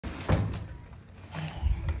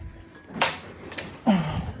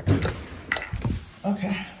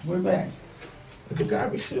Okay, we're back with the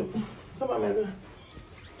garbage chute. Come on, Megan.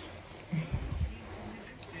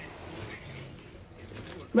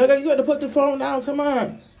 Megan, you got to put the phone down. Come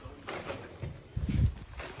on.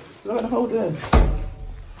 Go ahead and hold this.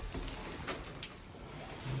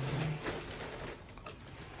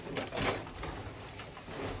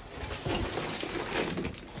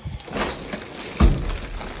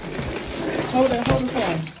 Hold the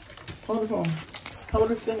phone. Hold the phone. Hold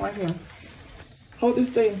this thing right here. Hold this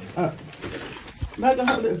thing up. Megan,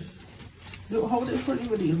 hold this. Hold this pretty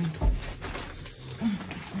video.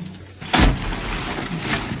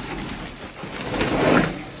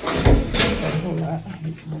 Hold that.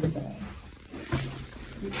 Hold it down.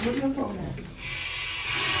 Where's your phone at?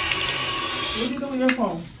 What are you doing with your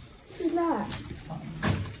phone? She's not.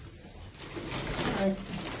 Alright.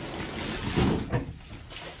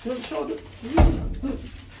 Look, show the. Look.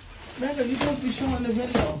 Megan, you're supposed to be showing the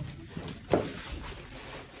video.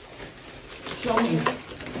 Show me.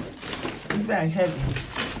 This bag heavy.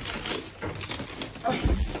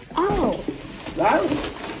 Oh. Got it?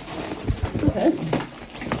 Heavy.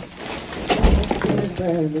 This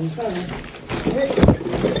bag has been funny.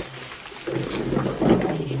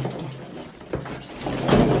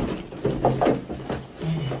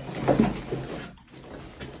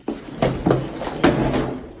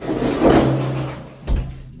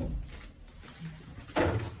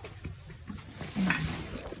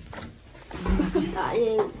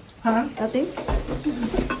 Huh? I think.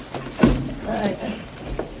 All right.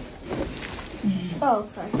 Oh,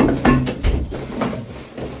 sorry.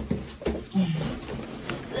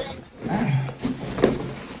 Right.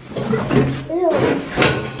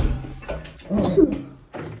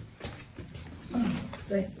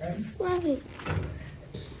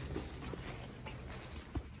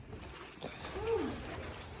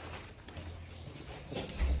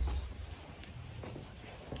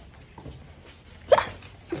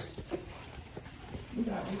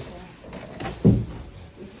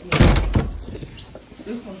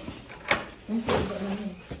 This one.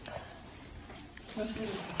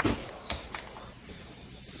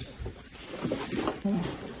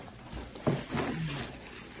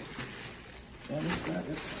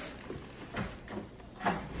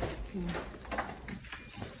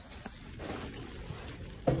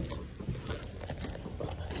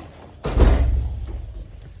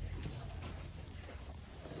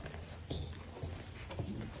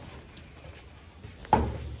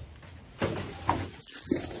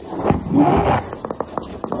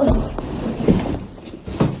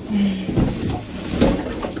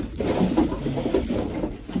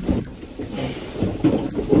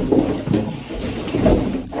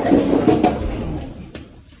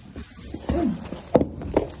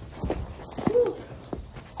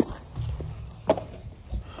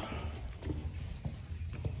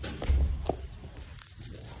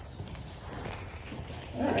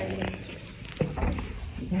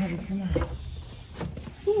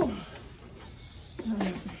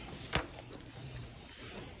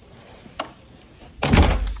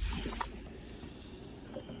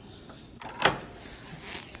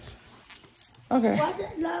 Okay. Why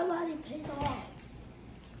did nobody pick off?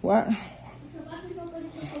 What? I said, why did nobody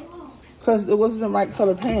pick them off? Because it wasn't the right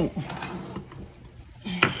color paint.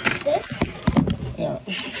 This? Yeah.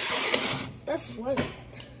 That's white.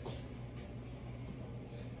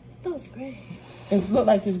 That was gray. It looked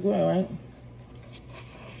like it's gray, right?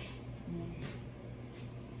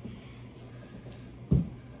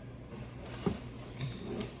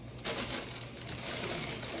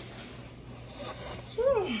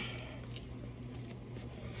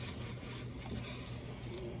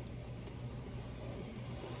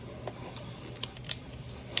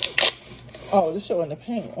 Oh, it's showing the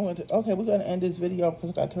paint. Okay, we're going to end this video because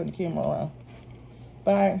I got to turn the camera around.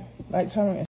 Bye. Like, comment,